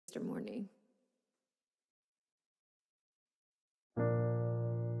morning.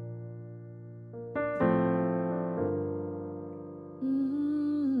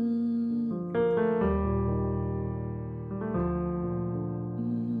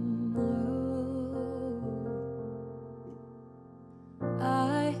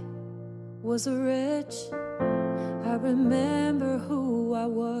 I was rich. I remember who I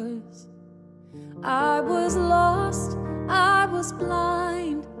was. I was lost, I was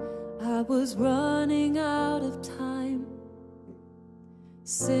blind, I was running out of time.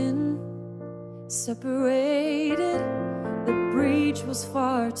 Sin separated, the breach was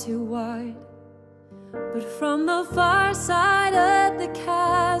far too wide. But from the far side of the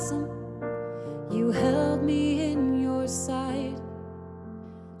chasm, you held me in your sight.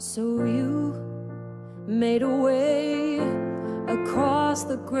 So you made a way across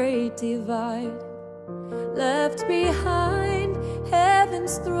the great divide, left behind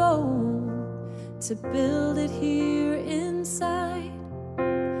heaven's throne to build it here inside.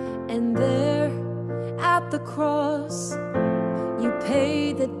 And there at the cross, you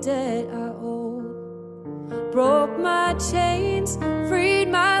paid the debt I owed, broke my chains, freed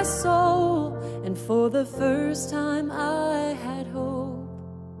my soul, and for the first time I had hope.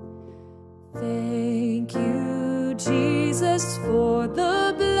 Thank you, Jesus, for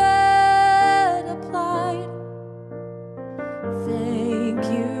the blood applied. Thank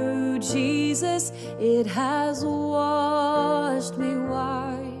you, Jesus, it has washed me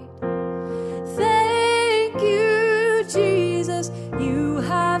white. Thank you, Jesus, you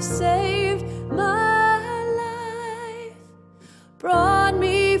have saved my life, brought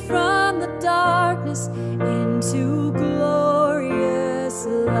me from the darkness into glorious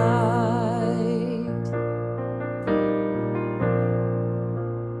light.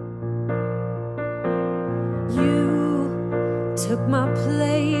 Took my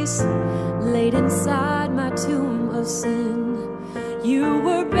place, laid inside my tomb of sin. You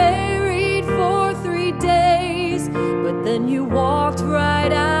were buried for 3 days, but then you walked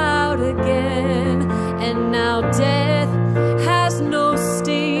right out again. And now death has no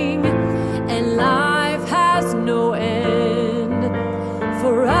sting, and life has no end.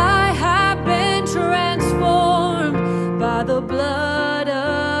 For I have been transformed by the blood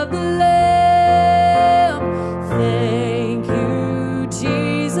of the Lamb. Thank you,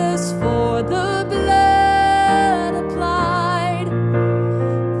 Jesus, for the blood applied.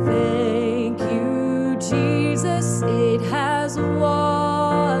 Thank you, Jesus, it has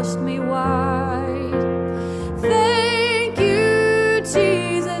washed me white. Thank you,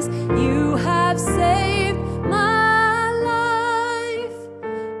 Jesus, you have saved my life,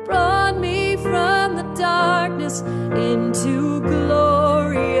 brought me from the darkness into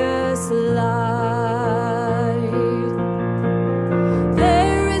glorious light.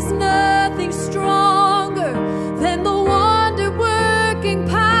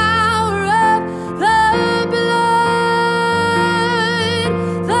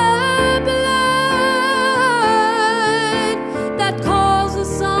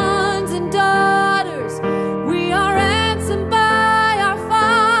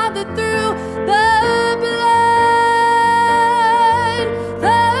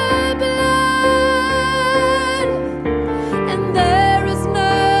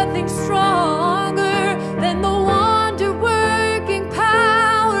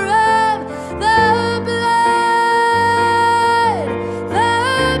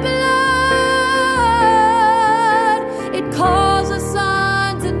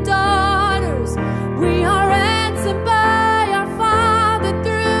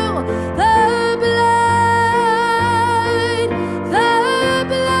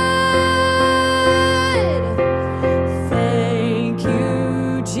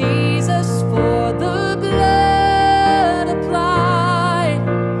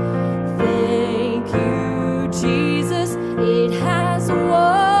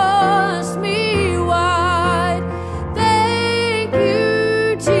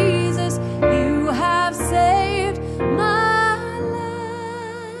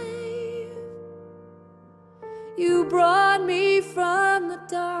 You brought me from the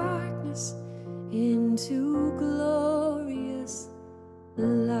darkness into glorious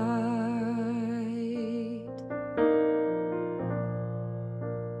light.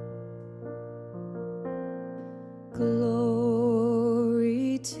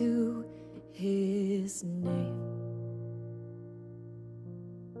 Glory to His name.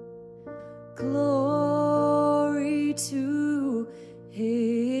 Glory to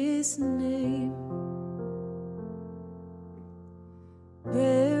His name.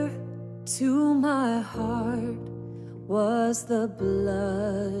 Bare to my heart was the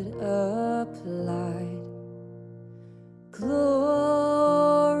blood